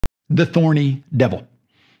the thorny devil.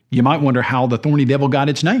 You might wonder how the thorny devil got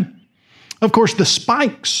its name. Of course, the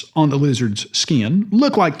spikes on the lizard's skin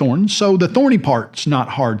look like thorns, so the thorny part's not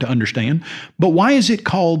hard to understand. But why is it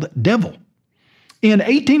called devil? In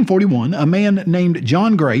 1841, a man named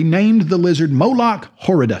John Gray named the lizard Moloch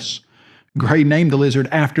horridus. Gray named the lizard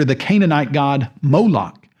after the Canaanite god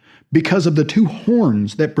Moloch because of the two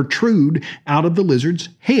horns that protrude out of the lizard's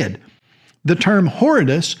head. The term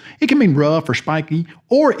horridus, it can mean rough or spiky,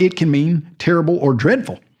 or it can mean terrible or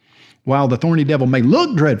dreadful. While the thorny devil may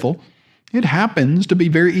look dreadful, it happens to be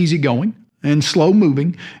very easygoing and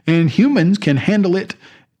slow-moving, and humans can handle it,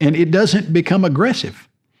 and it doesn't become aggressive.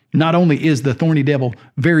 Not only is the thorny devil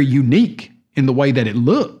very unique in the way that it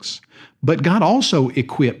looks, but God also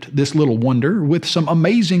equipped this little wonder with some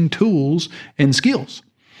amazing tools and skills.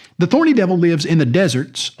 The thorny devil lives in the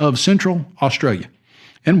deserts of central Australia,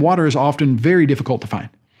 and water is often very difficult to find.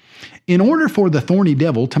 In order for the thorny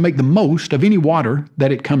devil to make the most of any water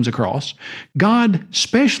that it comes across, God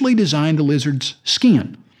specially designed the lizard's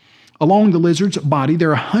skin. Along the lizard's body,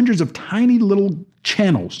 there are hundreds of tiny little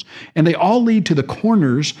channels, and they all lead to the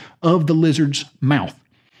corners of the lizard's mouth.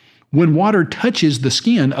 When water touches the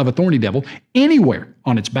skin of a thorny devil, anywhere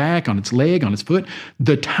on its back, on its leg, on its foot,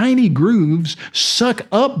 the tiny grooves suck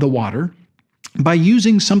up the water by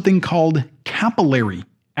using something called capillary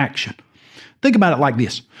action. Think about it like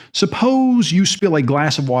this. Suppose you spill a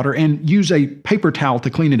glass of water and use a paper towel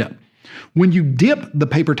to clean it up. When you dip the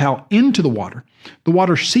paper towel into the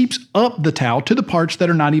water seeps up the towel to the parts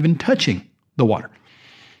that are not even touching the water.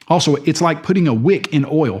 Also, it's like putting a wick in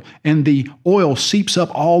oil, and the oil seeps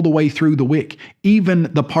up all the way through the wick,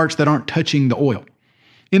 even the parts that aren't touching the oil.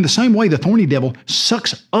 In the same way, the thorny devil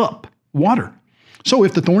sucks up water. So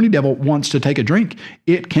if the thorny devil wants to take a drink,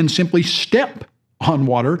 it can simply step on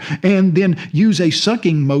water and then use a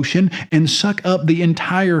sucking motion and suck up the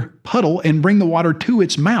entire puddle and bring the water to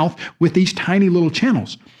its mouth with these tiny little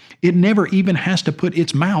channels. It never even has to put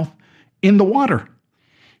its mouth in the water.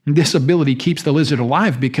 This ability keeps the lizard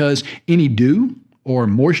alive because any dew or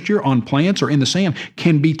moisture on plants or in the sand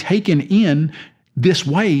can be taken in this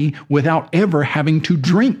way without ever having to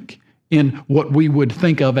drink in what we would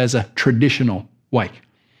think of as a traditional way.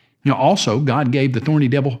 Also, God gave the thorny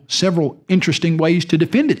devil several interesting ways to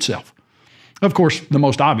defend itself. Of course, the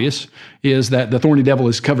most obvious is that the thorny devil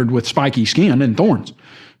is covered with spiky skin and thorns.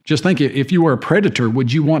 Just think, if you were a predator,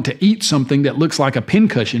 would you want to eat something that looks like a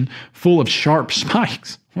pincushion full of sharp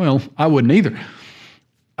spikes? Well, I wouldn't either.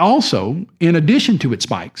 Also, in addition to its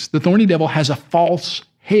spikes, the thorny devil has a false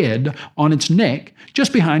head on its neck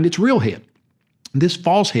just behind its real head. This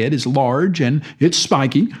false head is large and it's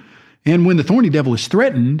spiky, and when the thorny devil is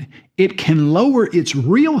threatened, it can lower its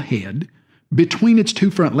real head between its two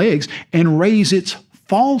front legs and raise its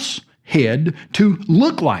false head to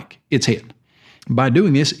look like its head. By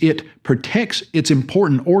doing this, it protects its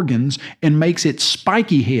important organs and makes its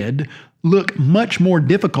spiky head look much more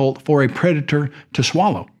difficult for a predator to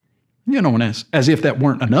swallow. And as if that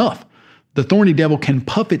weren't enough, the thorny devil can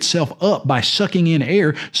puff itself up by sucking in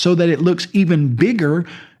air so that it looks even bigger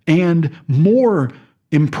and more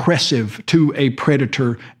impressive to a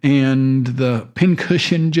predator, and the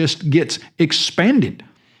pincushion just gets expanded.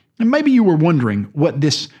 And maybe you were wondering what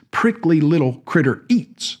this prickly little critter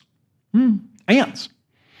eats. Ants.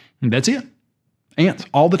 And that's it. Ants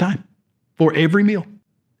all the time, for every meal,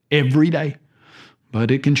 every day.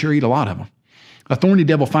 But it can sure eat a lot of them. A thorny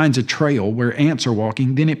devil finds a trail where ants are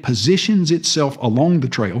walking, then it positions itself along the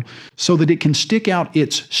trail so that it can stick out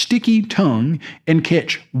its sticky tongue and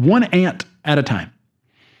catch one ant at a time.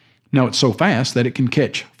 Now, it's so fast that it can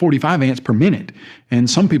catch 45 ants per minute, and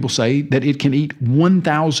some people say that it can eat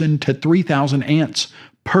 1,000 to 3,000 ants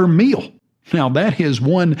per meal. Now, that is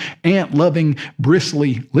one ant-loving,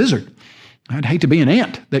 bristly lizard. I'd hate to be an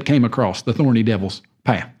ant that came across the thorny devil's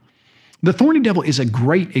path. The thorny devil is a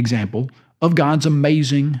great example of God's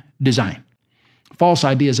amazing design. False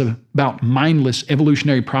ideas about mindless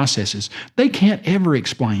evolutionary processes, they can't ever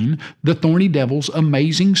explain the thorny devil's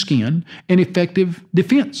amazing skin and effective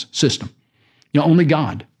defense system. Only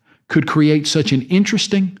God could create such an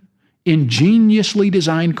interesting, ingeniously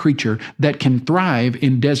designed creature that can thrive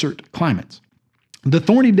in desert climates. The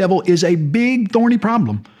thorny devil is a big thorny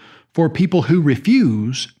problem for people who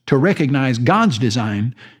refuse to recognize God's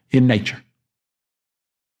design in nature.